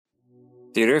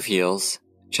Theater of Heels,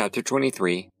 Chapter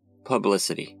 23,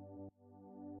 Publicity.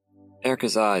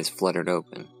 Erica's eyes fluttered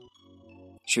open.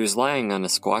 She was lying on a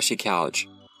squashy couch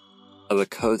of a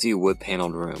cozy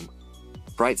wood-paneled room.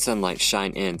 Bright sunlight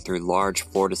shined in through large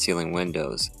floor-to-ceiling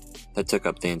windows that took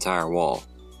up the entire wall.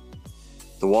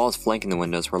 The walls flanking the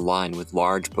windows were lined with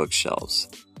large bookshelves.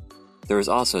 There was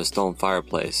also a stone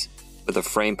fireplace with a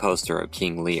framed poster of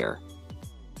King Lear.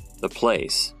 The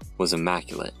place was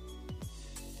immaculate.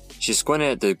 She squinted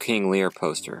at the King Lear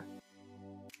poster.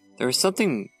 There was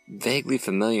something vaguely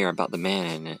familiar about the man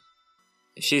in it.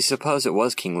 She supposed it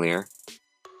was King Lear.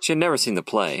 She had never seen the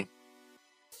play.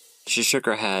 She shook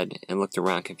her head and looked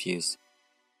around confused.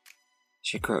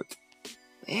 She croaked,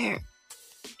 "Where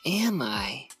am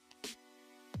I?"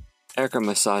 Erica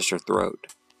massaged her throat.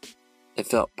 It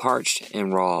felt parched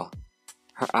and raw.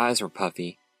 Her eyes were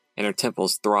puffy, and her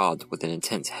temples throbbed with an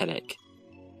intense headache.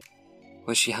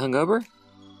 Was she hungover?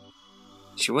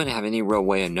 She wouldn't have any real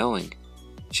way of knowing.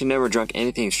 She'd never drunk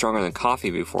anything stronger than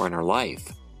coffee before in her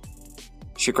life.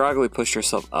 She groggily pushed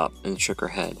herself up and shook her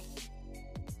head.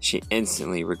 She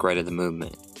instantly regretted the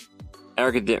movement.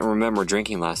 Erica didn't remember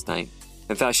drinking last night.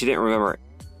 In fact, she didn't remember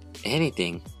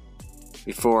anything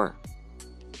before.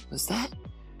 Was that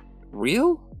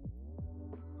real?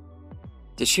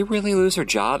 Did she really lose her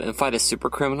job and fight a super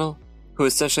criminal who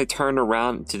essentially turned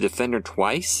around to defend her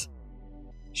twice?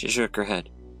 She shook her head.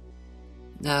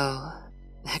 No,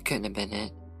 that couldn't have been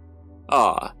it.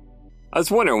 I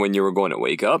was wondering when you were going to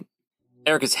wake up.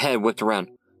 Erica's head whipped around.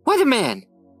 Weatherman!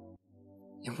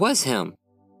 It was him,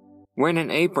 wearing an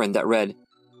apron that read,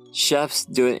 "Chefs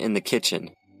do it in the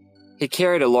kitchen." He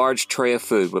carried a large tray of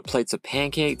food with plates of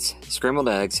pancakes, scrambled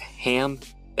eggs, ham,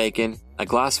 bacon, a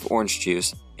glass of orange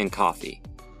juice, and coffee.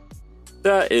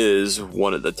 That is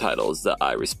one of the titles that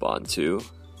I respond to,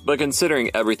 but considering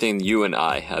everything you and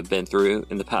I have been through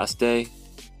in the past day,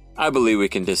 I believe we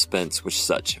can dispense with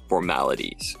such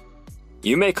formalities.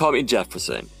 You may call me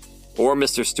Jefferson, or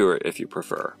Mr. Stewart if you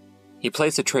prefer. He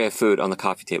placed a tray of food on the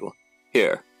coffee table.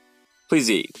 Here, please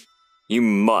eat. You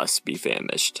must be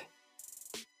famished.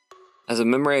 As a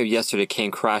memory of yesterday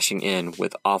came crashing in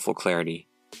with awful clarity,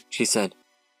 she said,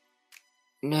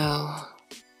 No,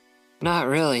 not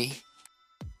really.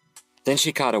 Then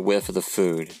she caught a whiff of the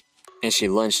food, and she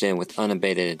lunged in with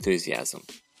unabated enthusiasm.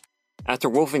 After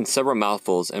wolfing several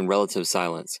mouthfuls in relative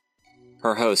silence,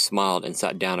 her host smiled and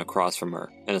sat down across from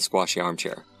her in a squashy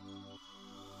armchair.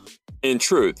 In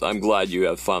truth, I'm glad you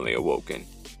have finally awoken.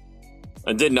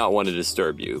 I did not want to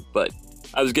disturb you, but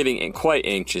I was getting quite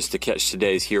anxious to catch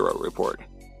today's hero report.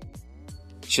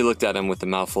 She looked at him with a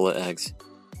mouthful of eggs.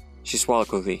 She swallowed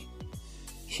quickly.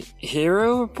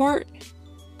 Hero report?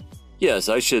 Yes,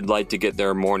 I should like to get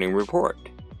their morning report.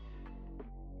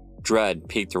 Dread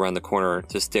peeked around the corner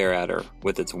to stare at her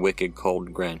with its wicked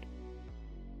cold grin.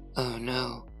 Oh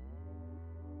no.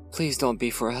 Please don't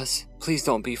be for us. Please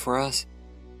don't be for us.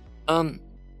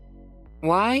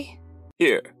 Why?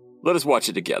 Here, let us watch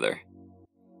it together.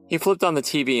 He flipped on the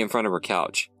TV in front of her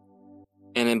couch.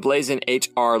 An emblazoned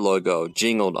HR logo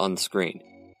jingled on the screen.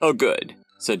 Oh good,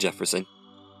 said Jefferson.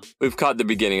 We've caught the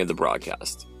beginning of the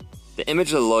broadcast. The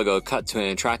image of the logo cut to an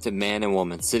attractive man and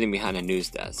woman sitting behind a news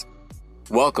desk.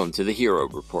 Welcome to the Hero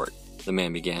Report, the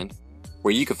man began,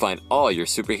 where you can find all your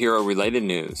superhero-related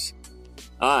news.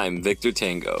 I'm Victor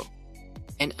Tango.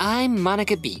 And I'm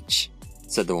Monica Beach,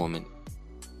 said the woman.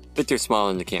 Victor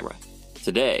smiled in the camera.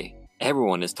 Today,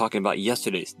 everyone is talking about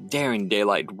yesterday's daring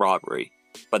daylight robbery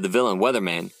by the villain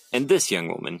Weatherman and this young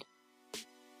woman.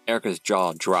 Erica's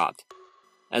jaw dropped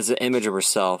as the image of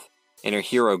herself in her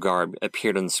hero garb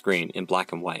appeared on the screen in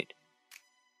black and white.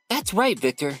 That's right,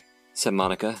 Victor, said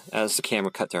Monica as the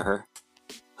camera cut to her.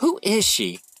 Who is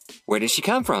she? Where did she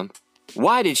come from?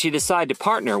 Why did she decide to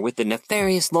partner with the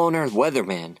nefarious loner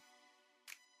Weatherman?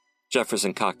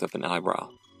 Jefferson cocked up an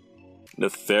eyebrow.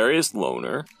 Nefarious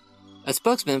loner? A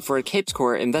spokesman for a Capes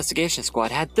Corps investigation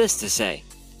squad had this to say.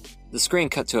 The screen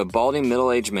cut to a balding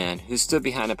middle-aged man who stood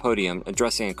behind a podium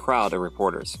addressing a crowd of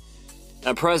reporters.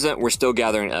 At present, we're still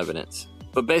gathering evidence,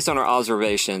 but based on our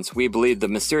observations, we believe the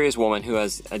mysterious woman who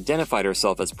has identified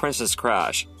herself as Princess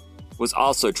Crash was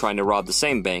also trying to rob the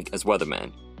same bank as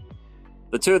Weatherman.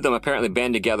 The two of them apparently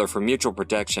band together for mutual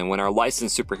protection when our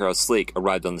licensed superhero Sleek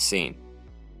arrived on the scene.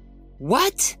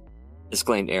 What?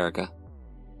 Exclaimed Erica.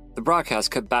 The broadcast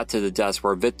cut back to the desk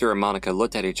where Victor and Monica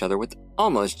looked at each other with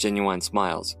almost genuine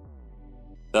smiles.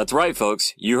 That's right,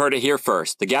 folks. You heard it here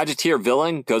first. The Gadgeteer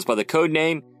villain goes by the code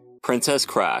name Princess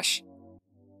Crash.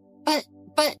 But,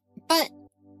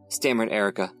 stammered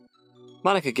Erica.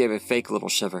 Monica gave a fake little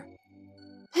shiver.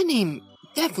 That name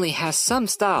definitely has some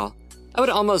style. I would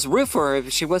almost root for her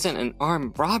if she wasn't an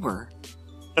armed robber.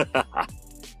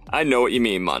 I know what you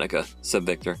mean, Monica, said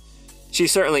Victor. She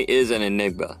certainly is an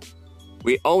enigma.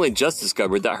 We only just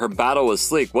discovered that her battle with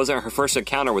Sleek wasn't her first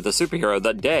encounter with a superhero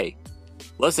that day.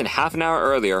 Less than half an hour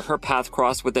earlier, her path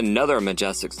crossed with another of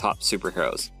Majestic's top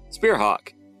superheroes,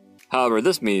 Spearhawk. However,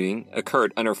 this meeting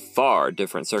occurred under far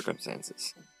different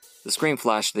circumstances. The screen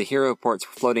flashed the Hero Report's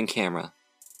floating camera,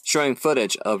 showing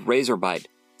footage of Razorbite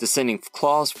descending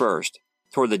claws first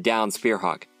toward the downed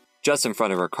Spearhawk, just in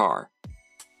front of her car.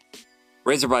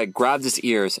 Razorbite grabbed his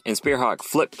ears, and Spearhawk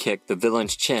flip-kicked the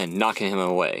villain's chin, knocking him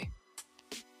away.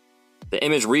 The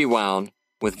image rewound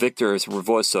with Victor's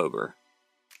voiceover.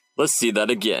 Let's see that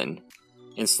again.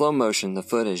 In slow motion, the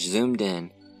footage zoomed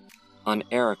in on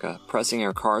Erica pressing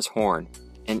her car's horn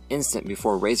an instant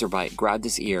before Razorbite grabbed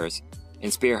his ears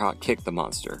and Spearhawk kicked the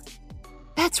monster.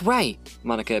 That's right,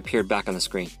 Monica appeared back on the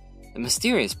screen. The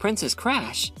mysterious Princess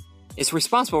Crash is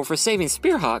responsible for saving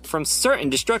Spearhawk from certain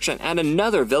destruction at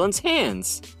another villain's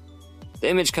hands. The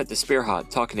image cut to Spearhawk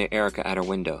talking to Erica at her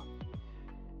window.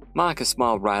 Monica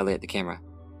smiled wryly at the camera.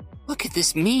 What could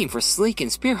this mean for Sleek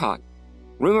and Spearhawk?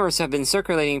 Rumors have been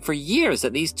circulating for years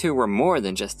that these two were more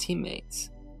than just teammates,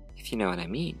 if you know what I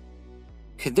mean.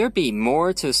 Could there be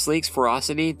more to Sleek's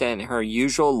ferocity than her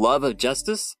usual love of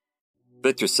justice?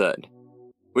 Victor said,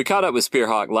 We caught up with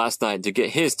Spearhawk last night to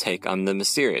get his take on the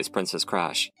mysterious Princess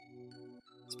Crash.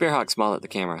 Spearhawk smiled at the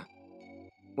camera.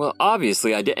 Well,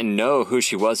 obviously I didn't know who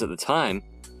she was at the time,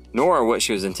 nor what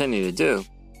she was intending to do.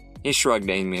 He shrugged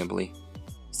amiably.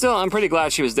 Still, I'm pretty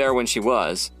glad she was there when she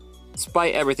was.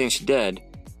 Despite everything she did,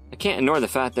 I can't ignore the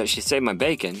fact that she saved my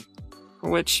bacon, for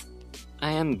which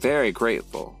I am very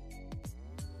grateful.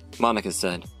 Monica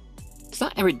said, It's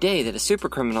not every day that a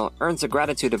supercriminal earns the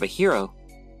gratitude of a hero,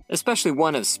 especially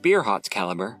one of Spearhawk's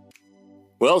caliber.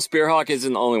 Well, Spearhawk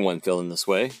isn't the only one feeling this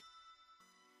way.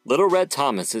 Little Red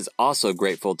Thomas is also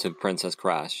grateful to Princess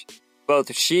Crash.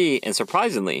 Both she and,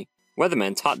 surprisingly,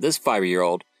 Weatherman taught this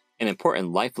 5-year-old an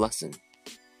important life lesson.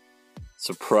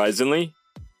 Surprisingly?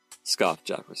 Scoffed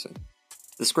Jefferson.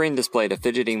 The screen displayed a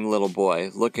fidgeting little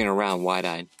boy looking around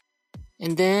wide-eyed.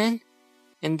 And then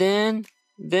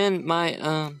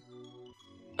my,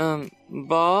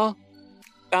 ball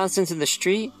bounced into the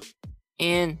street,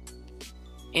 and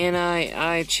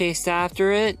I chased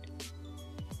after it.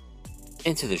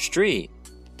 Into the street?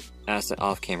 Asked an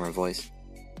off-camera voice.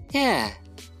 Yeah,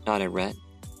 nodded Rhett.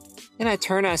 Then I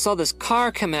turned and I saw this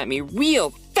car come at me real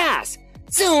fast.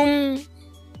 Zoom!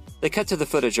 They cut to the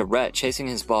footage of Rhett chasing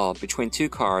his ball between two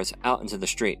cars out into the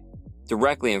street,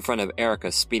 directly in front of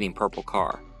Erica's speeding purple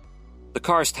car. The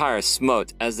car's tires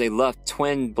smoked as they left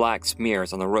twin black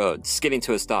smears on the road, skidding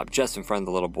to a stop just in front of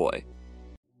the little boy.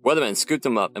 Weatherman scooped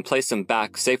him up and placed him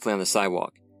back safely on the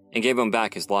sidewalk, and gave him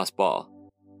back his lost ball,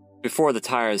 before the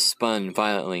tires spun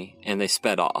violently and they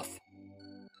sped off.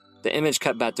 The image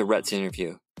cut back to Rhett's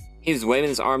interview. He was waving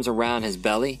his arms around his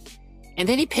belly, and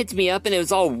then he picked me up and it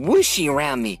was all whooshy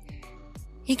around me.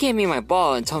 He gave me my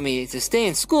ball and told me to stay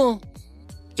in school.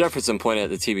 Jefferson pointed at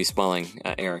the TV, smiling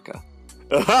at Erica.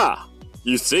 Aha!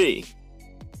 You see!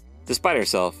 Despite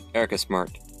herself, Erica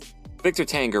smirked. Victor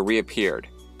Tanger reappeared.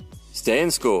 Stay in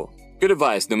school. Good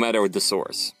advice, no matter the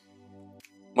source.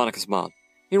 Monica smiled.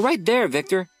 You're right there,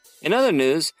 Victor. In other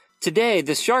news, today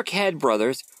the Sharkhead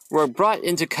brothers were brought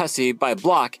into custody by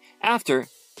Block after...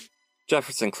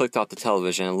 Jefferson clicked off the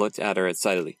television and looked at her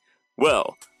excitedly.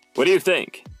 Well, what do you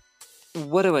think?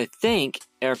 What do I think?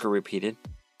 Erica repeated.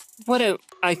 What do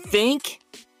I think?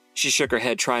 She shook her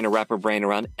head, trying to wrap her brain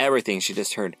around everything she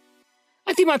just heard.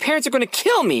 I think my parents are going to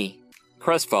kill me!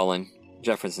 Crestfallen,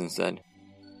 Jefferson said.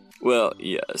 Well,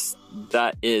 yes,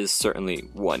 that is certainly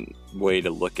one way to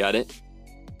look at it.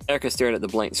 Erica stared at the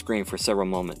blank screen for several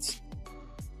moments.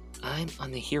 I'm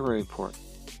on the Hero Report.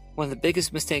 One of the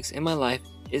biggest mistakes in my life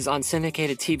is on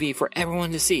syndicated TV for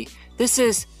everyone to see. This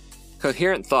is...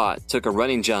 Coherent thought took a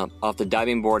running jump off the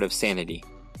diving board of sanity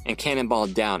and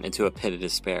cannonballed down into a pit of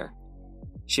despair.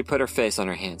 She put her face on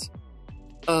her hands.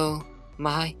 Oh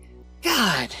my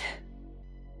God!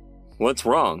 What's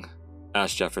wrong?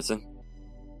 Asked Jefferson.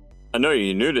 I know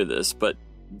you're new to this, but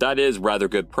that is rather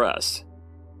good press.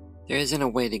 There isn't a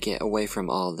way to get away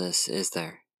from all this, is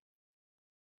there?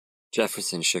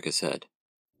 Jefferson shook his head.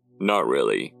 Not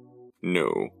really.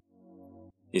 No.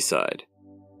 He sighed.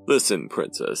 Listen,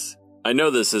 Princess. I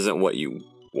know this isn't what you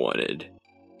wanted.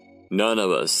 None of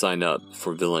us sign up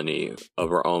for villainy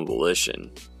of our own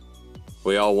volition.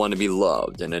 We all want to be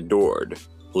loved and adored.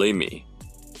 Believe me,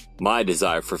 my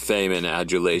desire for fame and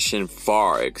adulation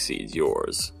far exceeds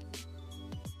yours.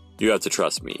 You have to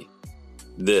trust me.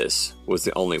 This was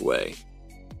the only way.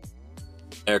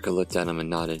 Erica looked at him and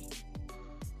nodded.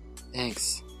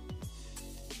 Thanks.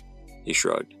 He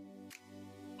shrugged.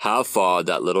 How far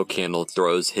that little candle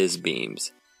throws his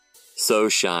beams, so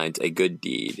shines a good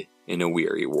deed in a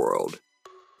weary world.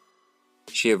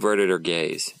 She averted her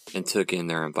gaze and took in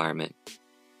their environment.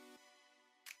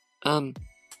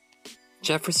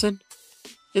 Jefferson?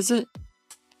 Is it?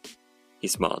 He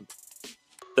smiled.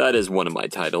 That is one of my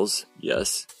titles,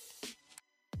 yes.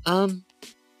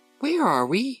 Where are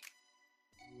we?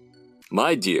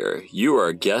 My dear, you are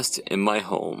a guest in my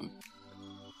home.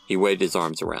 He waved his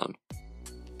arms around.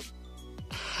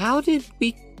 How did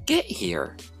we get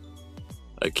here?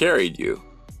 I carried you.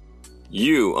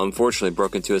 You, unfortunately,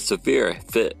 broke into a severe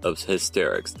fit of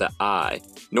hysterics that I,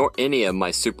 nor any of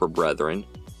my super brethren,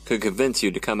 could convince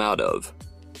you to come out of.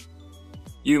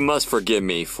 You must forgive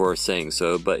me for saying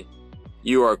so, but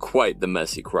you are quite the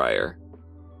messy crier.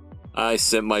 I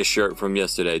sent my shirt from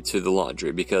yesterday to the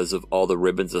laundry because of all the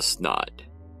ribbons of snot.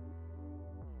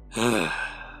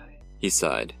 He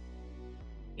sighed.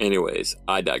 Anyways,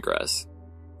 I digress.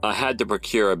 I had to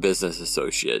procure a business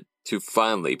associate to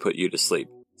finally put you to sleep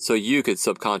so you could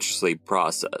subconsciously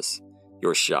process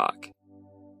your shock.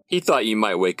 He thought you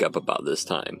might wake up about this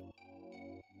time.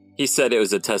 He said it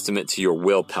was a testament to your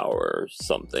willpower or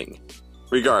something.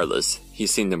 Regardless, he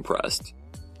seemed impressed.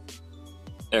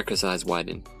 Erica's eyes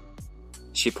widened.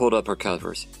 She pulled up her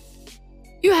covers.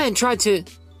 You hadn't tried to...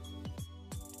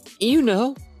 You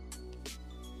know.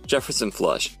 Jefferson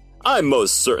flushed. I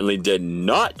most certainly did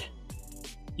not.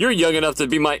 You're young enough to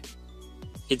be my...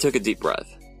 He took a deep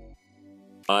breath.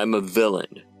 I'm a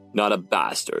villain, not a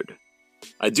bastard.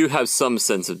 I do have some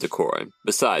sense of decorum.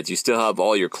 Besides, you still have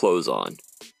all your clothes on.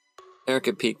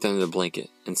 Erica peeked under the blanket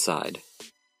and sighed.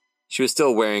 She was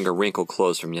still wearing her wrinkled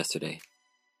clothes from yesterday.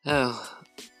 Oh,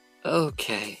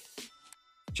 okay.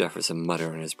 Jefferson muttered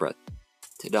under his breath.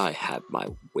 Did I have my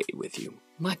way with you?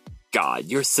 My God,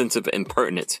 your sense of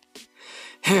impertinence.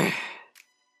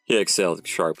 He exhaled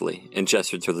sharply and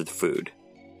gestured to the food.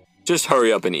 Just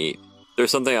hurry up and eat.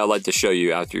 There's something I'd like to show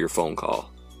you after your phone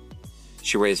call.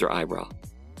 She raised her eyebrow.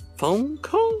 Phone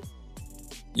call?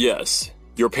 Yes.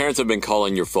 Your parents have been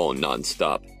calling your phone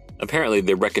nonstop. Apparently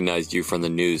they recognized you from the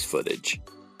news footage.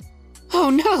 Oh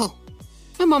no!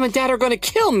 My mom and dad are going to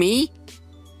kill me!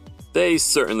 They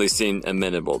certainly seemed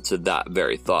amenable to that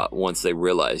very thought once they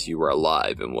realized you were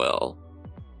alive and well.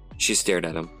 She stared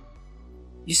at him.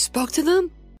 You spoke to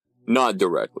them? Not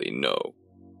directly, no.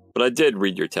 But I did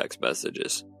read your text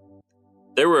messages.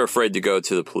 They were afraid to go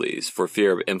to the police for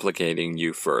fear of implicating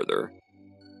you further.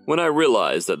 When I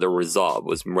realized that the resolve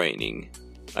was reigning,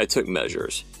 I took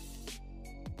measures.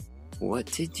 What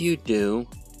did you do?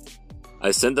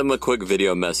 I sent them a quick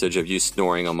video message of you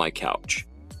snoring on my couch.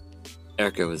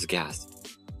 Erica was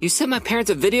aghast. You sent my parents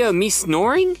a video of me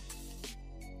snoring?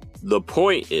 The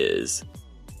point is,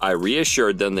 I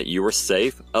reassured them that you were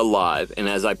safe, alive, and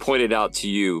as I pointed out to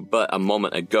you but a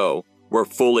moment ago, were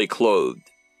fully clothed.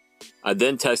 I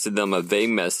then texted them a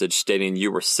vague message stating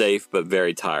you were safe but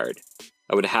very tired.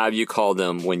 I would have you call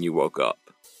them when you woke up.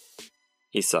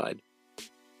 He sighed.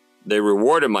 They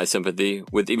rewarded my sympathy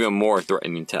with even more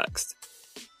threatening text.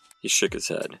 He shook his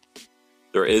head.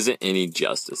 There isn't any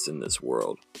justice in this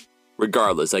world.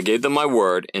 Regardless, I gave them my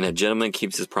word, and a gentleman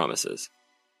keeps his promises.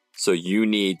 So you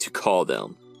need to call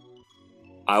them.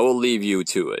 I will leave you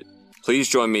to it. Please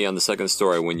join me on the second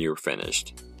story when you're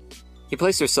finished. He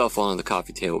placed her cell phone on the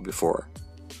coffee table before her.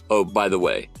 Oh, by the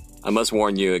way, I must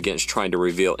warn you against trying to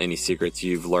reveal any secrets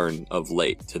you've learned of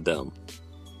late to them.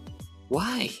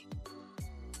 Why?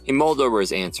 He mulled over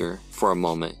his answer for a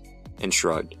moment and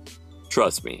shrugged.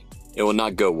 Trust me, it will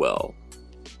not go well.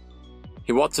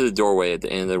 He walked to the doorway at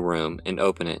the end of the room and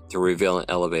opened it to reveal an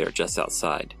elevator just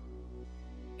outside.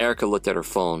 Erica looked at her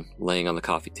phone laying on the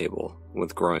coffee table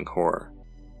with growing horror.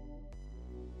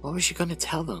 What was she going to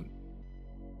tell them?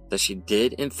 That she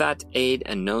did, in fact, aid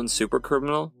a known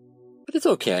supercriminal? But it's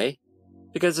okay,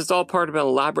 because it's all part of an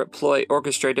elaborate ploy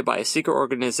orchestrated by a secret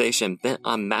organization bent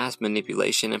on mass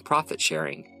manipulation and profit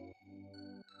sharing.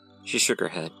 She shook her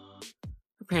head.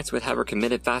 Her parents would have her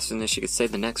committed faster than she could say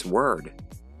the next word.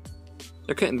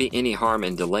 There couldn't be any harm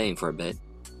in delaying for a bit.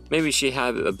 Maybe she'd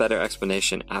have a better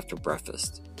explanation after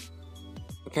breakfast.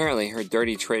 Apparently, her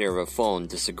dirty traitor of a phone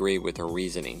disagreed with her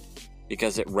reasoning,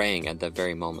 because it rang at that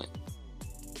very moment.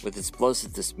 With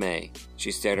explosive dismay,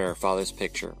 she stared at her father's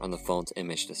picture on the phone's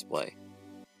image display.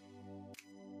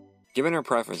 Given her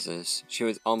preferences, she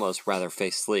would almost rather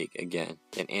face Sleek again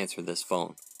than answer this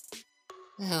phone.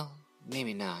 Well,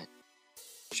 maybe not,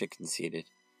 she conceded.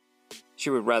 She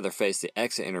would rather face the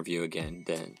exit interview again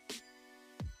than...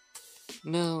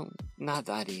 No, not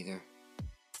that either.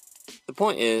 The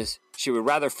point is, she would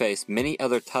rather face many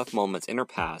other tough moments in her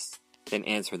past than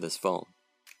answer this phone.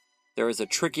 There was a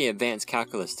tricky advanced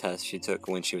calculus test she took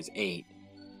when she was 8.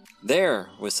 There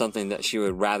was something that she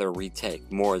would rather retake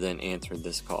more than answer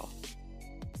this call.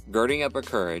 Girding up her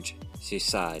courage, she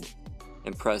sighed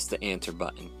and pressed the answer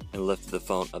button and lifted the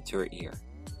phone up to her ear.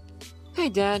 "Hey,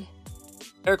 Dad."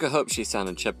 Erica hoped she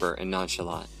sounded chipper and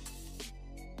nonchalant.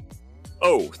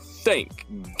 "Oh, thank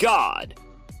God!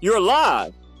 You're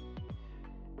alive!"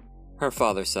 Her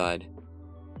father sighed.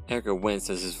 Erica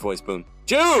winced as his voice boomed.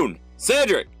 "June!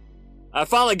 Cedric! I've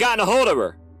finally gotten a hold of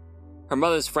her!" Her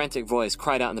mother's frantic voice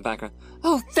cried out in the background.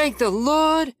 "Oh, thank the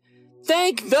Lord!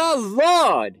 Thank the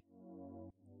Lord!"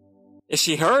 "Is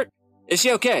she hurt? Is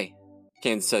she okay?"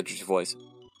 came Cedric's voice.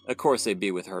 Of course they'd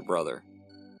be with her brother.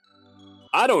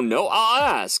 "I don't know, I'll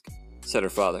ask," said her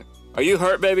father. "Are you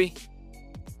hurt, baby?"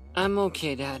 "I'm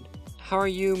okay, Dad. How are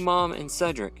you, Mom, and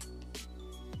Cedric?"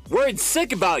 "Worried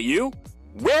sick about you!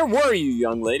 Where were you,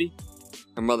 young lady?"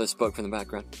 Her mother spoke from the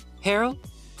background. "Harold,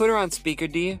 put her on speaker,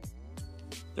 dear."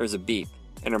 There was a beep,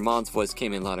 and her mom's voice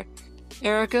came in louder.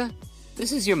 "Erica,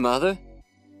 this is your mother.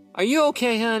 Are you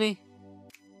okay, honey?"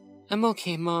 "I'm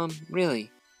okay, Mom,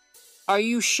 really." "Are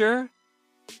you sure?"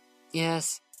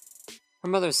 "Yes." Her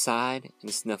mother sighed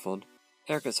and sniffled.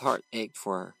 Erica's heart ached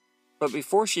for her. But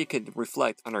before she could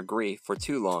reflect on her grief for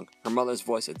too long, her mother's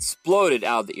voice exploded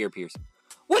out of the earpiece.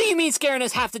 "What do you mean scaring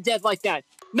us half to death like that?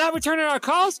 Not returning our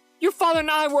calls? Your father and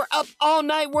I were up all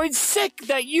night worried sick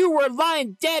that you were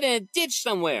lying dead in a ditch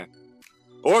somewhere."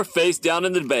 "Or face down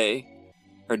in the bay,"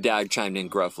 her dad chimed in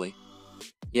gruffly.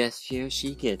 "Yes,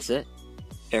 she gets it,"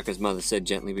 Erica's mother said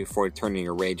gently before turning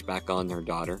her rage back on her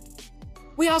daughter.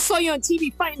 "We all saw you on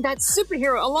TV fighting that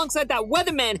superhero alongside that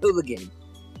weatherman hooligan."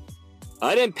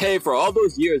 "I didn't pay for all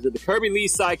those years at the Kirby Lee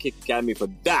Sidekick Academy for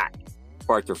that,"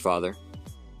 barked her father.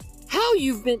 "How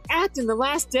you've been acting the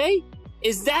last day?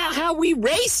 Is that how we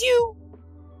race you?"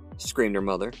 screamed her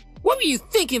mother. "What were you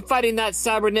thinking fighting that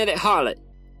cybernetic harlot?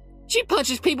 She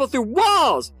punches people through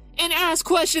walls and asks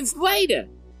questions later.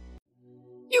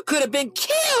 You could have been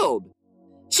killed.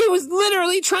 She was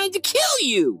literally trying to kill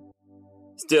you."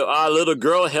 "Still, our little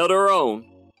girl held her own,"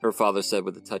 her father said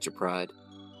with a touch of pride.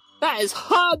 "That is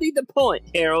hardly the point,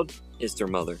 Harold," hissed her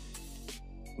mother.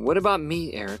 "What about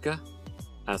me, Erica?"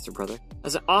 asked her brother.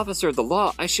 "As an officer of the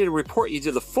law, I should report you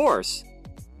to the force."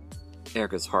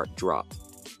 Erica's heart dropped.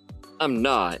 "I'm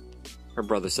not," her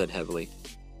brother said heavily.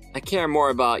 "I care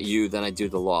more about you than I do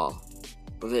the law.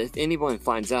 But if anyone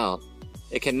finds out,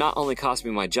 it can not only cost me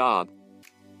my job,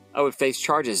 I would face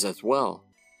charges as well."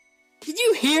 "Did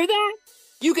you hear that?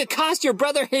 You could cost your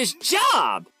brother his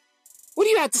job! What do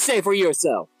you have to say for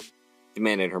yourself?"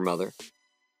 demanded her mother.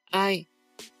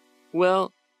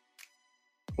 Well,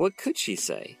 what could she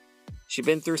say? She'd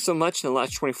been through so much in the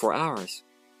last 24 hours.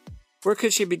 Where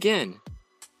could she begin?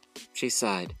 She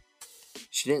sighed.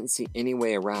 She didn't see any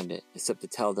way around it except to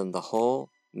tell them the whole,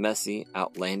 messy,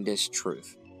 outlandish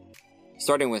truth,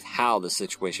 starting with how the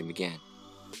situation began.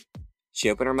 She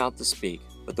opened her mouth to speak,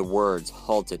 but the words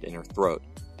halted in her throat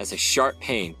as a sharp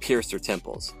pain pierced her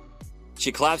temples.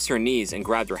 She collapsed to her knees and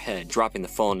grabbed her head, dropping the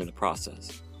phone in the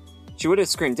process. She would have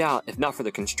screamed out if not for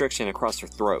the constriction across her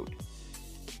throat.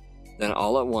 Then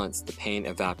all at once, the pain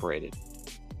evaporated.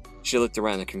 She looked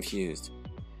around and confused.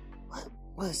 "What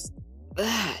was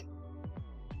that?"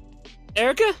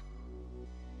 "Erica?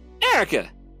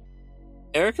 Erica!"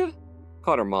 "Erica?"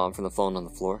 called her mom from the phone on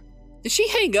the floor. "Did she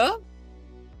hang up?"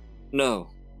 "No,"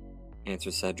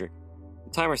 answered Cedric.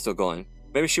 "The timer's still going.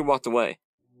 Maybe she walked away."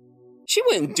 "She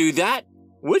wouldn't do that,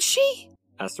 would she?"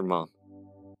 asked her mom.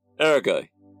 "Erica, are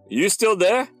you still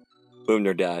there?" boomed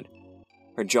her dad.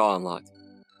 Her jaw unlocked.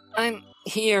 "I'm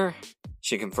here,"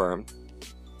 she confirmed.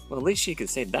 Well, at least she could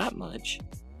say that much.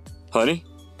 "Honey,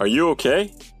 are you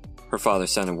okay?" Her father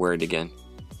sounded worried again.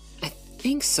 "I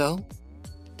think so."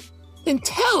 "Then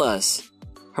tell us,"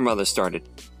 her mother started,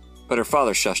 but her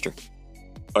father shushed her.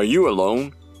 "Are you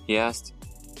alone?" he asked.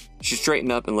 She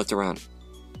straightened up and looked around.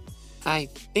 "I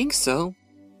think so."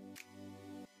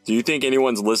 "Do you think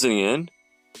anyone's listening in?"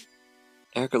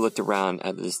 Erica looked around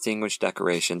at the distinguished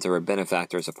decorations of her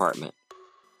benefactor's apartment.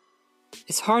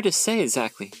 "It's hard to say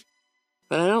exactly,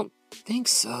 but I don't think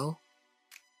so."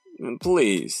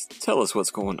 "Please, tell us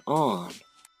what's going on,"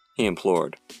 he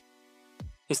implored.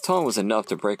 His tone was enough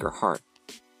to break her heart.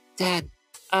 "Dad,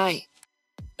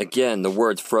 Again, the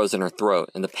words froze in her throat,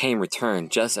 and the pain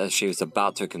returned just as she was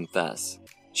about to confess.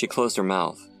 She closed her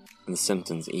mouth, and the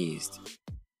symptoms eased.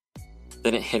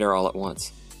 Then it hit her all at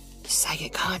once. "The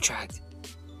psychic contract.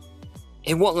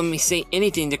 It won't let me say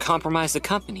anything to compromise the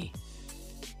company.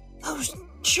 Those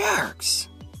jerks."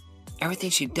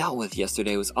 Everything she dealt with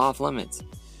yesterday was off limits.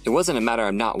 It wasn't a matter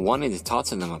of not wanting to talk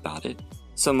to them about it,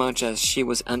 so much as she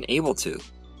was unable to.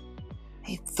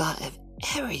 They thought of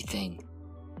everything.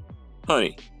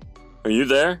 Honey, are you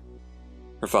there?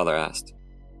 Her father asked.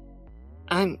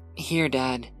 I'm here,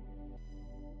 Dad.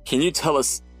 Can you tell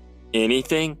us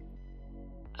anything?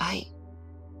 I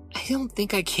don't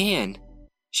think I can.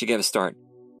 She gave a start.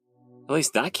 At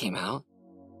least that came out.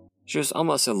 She was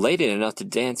almost elated enough to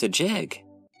dance a jig.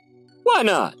 Why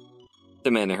not?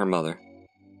 Demanded her mother.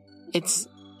 It's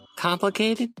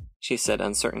complicated, she said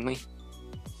uncertainly.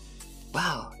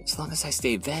 Well, as long as I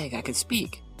stay vague, I can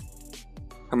speak.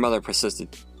 Her mother persisted.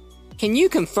 Can you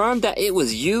confirm that it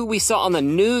was you we saw on the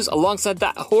news alongside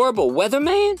that horrible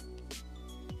weatherman?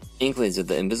 Inklings of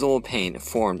the invisible pain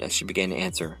formed as she began to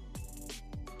answer.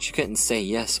 She couldn't say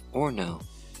yes or no.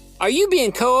 Are you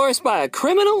being coerced by a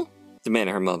criminal?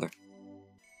 Demanded her mother.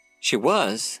 She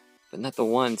was, but not the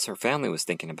ones her family was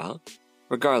thinking about.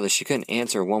 Regardless, she couldn't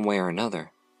answer one way or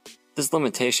another. This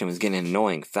limitation was getting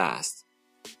annoying fast.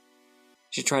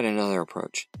 She tried another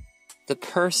approach. The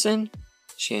person,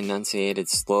 she enunciated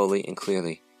slowly and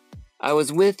clearly, I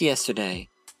was with yesterday,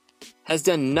 has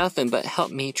done nothing but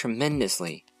help me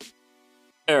tremendously.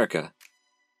 Erica,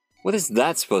 what is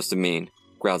that supposed to mean?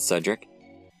 Growled Cedric.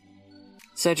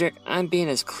 Cedric, I'm being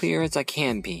as clear as I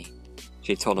can be,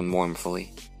 she told him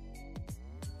mournfully.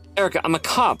 Erica, I'm a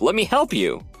cop. Let me help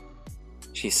you.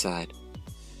 She sighed.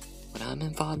 What I'm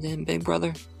involved in, big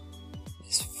brother,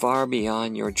 is far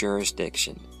beyond your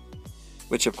jurisdiction.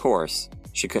 Which, of course,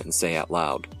 she couldn't say out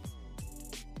loud.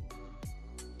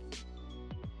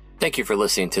 Thank you for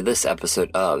listening to this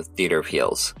episode of Theater of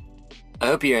Heels. I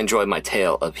hope you enjoyed my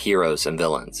tale of heroes and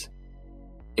villains.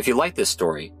 If you like this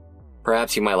story,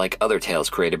 perhaps you might like other tales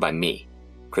created by me,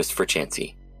 Christopher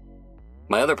Chansey.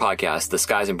 My other podcast, The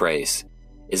Skies Embrace,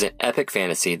 is an epic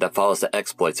fantasy that follows the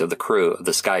exploits of the crew of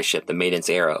the skyship The Maiden's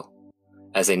Arrow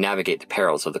as they navigate the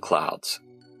perils of the clouds.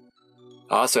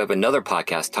 I also have another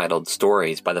podcast titled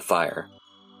Stories by the Fire.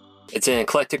 It's an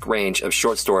eclectic range of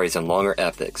short stories and longer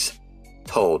epics,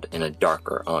 told in a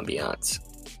darker ambiance.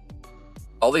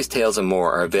 All these tales and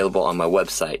more are available on my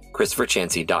website,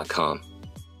 ChristopherChansey.com,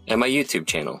 and my YouTube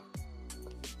channel.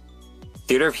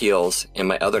 Theater of Heels and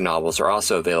my other novels are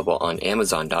also available on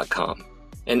Amazon.com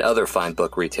and other fine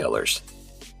book retailers.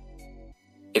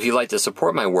 If you'd like to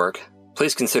support my work,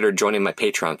 please consider joining my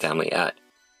Patreon family at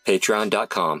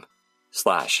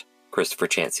patreon.com/Christopher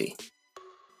Chansey.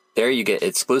 There you get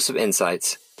exclusive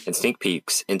insights and sneak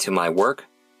peeks into my work,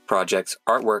 projects,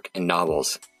 artwork, and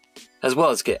novels, as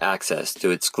well as get access to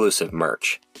exclusive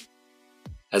merch.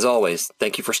 As always,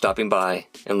 thank you for stopping by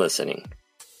and listening.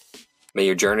 May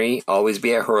your journey always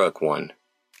be a heroic one.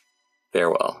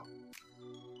 Farewell.